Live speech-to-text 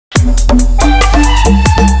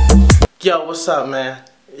Yo, what's up, man?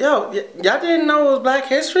 Yo, y'all didn't know it was Black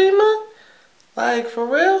History Month? Like, for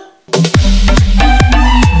real?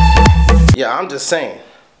 Yeah, I'm just saying.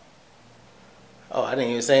 Oh, I didn't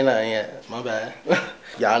even say nothing yet. My bad.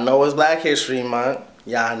 Y'all know it's Black History Month.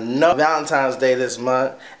 Y'all know Valentine's Day this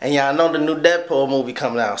month. And y'all know the new Deadpool movie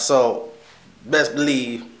coming out. So, best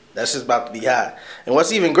believe that's just about to be hot. And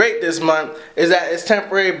what's even great this month is that it's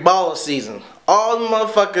temporary baller season. All the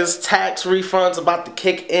motherfuckers' tax refunds about to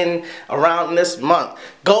kick in around this month.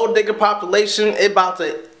 Gold digger population, it about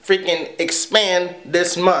to freaking expand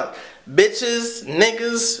this month. Bitches,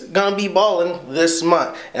 niggas gonna be balling this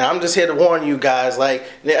month. And I'm just here to warn you guys, like,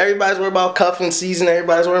 everybody's worried about cuffing season,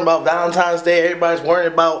 everybody's worried about Valentine's Day, everybody's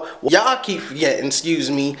worried about, y'all keep forgetting, excuse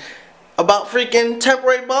me, about freaking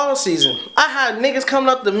temporary ball season. I had niggas coming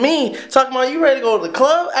up to me talking about, you ready to go to the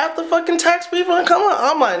club after fucking tax refund come on?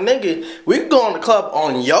 I'm like, nigga, we can go on the club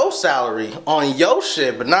on your salary, on your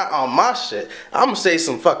shit, but not on my shit. I'm gonna save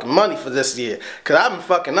some fucking money for this year, cause I've been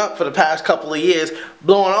fucking up for the past couple of years,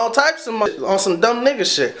 blowing all types of money on some dumb nigga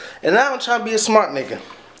shit. And now I'm trying to be a smart nigga.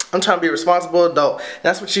 I'm trying to be a responsible adult.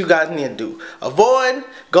 That's what you guys need to do. Avoid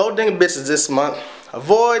gold digger bitches this month.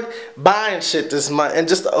 Avoid buying shit this month, and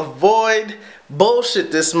just avoid bullshit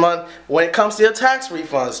this month when it comes to your tax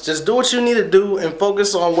refunds. Just do what you need to do and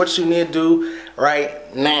focus on what you need to do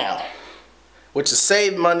right now, which is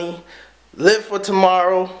save money, live for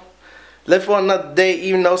tomorrow, live for another day,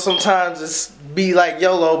 even though sometimes it's be like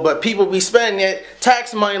YOLO, but people be spending it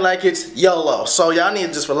tax money like it's YOLO. So y'all need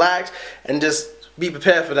to just relax and just be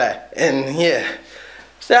prepared for that. And yeah,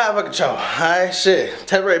 stay out of fucking control. Alright, shit.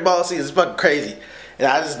 Temporary ball season is fucking crazy. And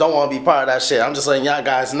I just don't want to be part of that shit. I'm just letting y'all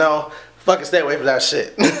guys know. Fucking stay away from that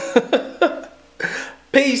shit.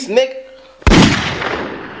 Peace, Nick.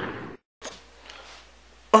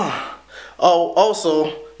 Oh,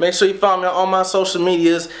 also, make sure you follow me on all my social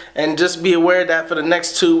medias. And just be aware that for the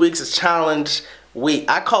next 2 weeks is challenge week.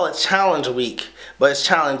 I call it challenge week, but it's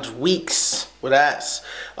challenge weeks with ass.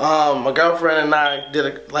 My girlfriend and I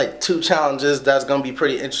did like 2 challenges that's gonna be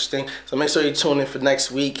pretty interesting. So make sure you tune in for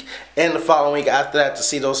next week and the following week after that to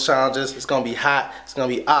see those challenges. It's gonna be hot. It's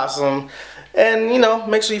gonna be awesome. And you know,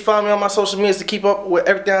 make sure you follow me on my social medias to keep up with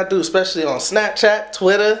everything I do, especially on Snapchat,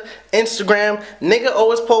 Twitter, Instagram. Nigga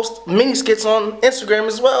always post mini skits on Instagram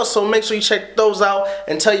as well. So make sure you check those out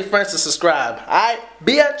and tell your friends to subscribe. Alright,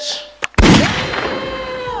 bitch.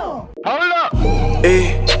 Hold up!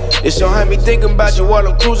 It sure had me thinking about you while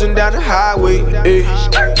I'm cruising down the highway.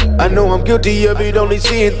 I know I'm guilty of it, only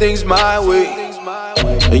seeing things my way.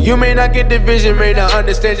 And you may not get the vision, may not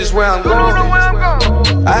understand just where I'm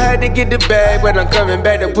going. I had to get the bag, but I'm coming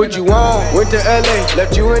back to put you on. Went to LA,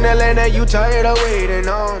 left you in LA, now you tired of waiting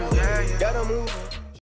on.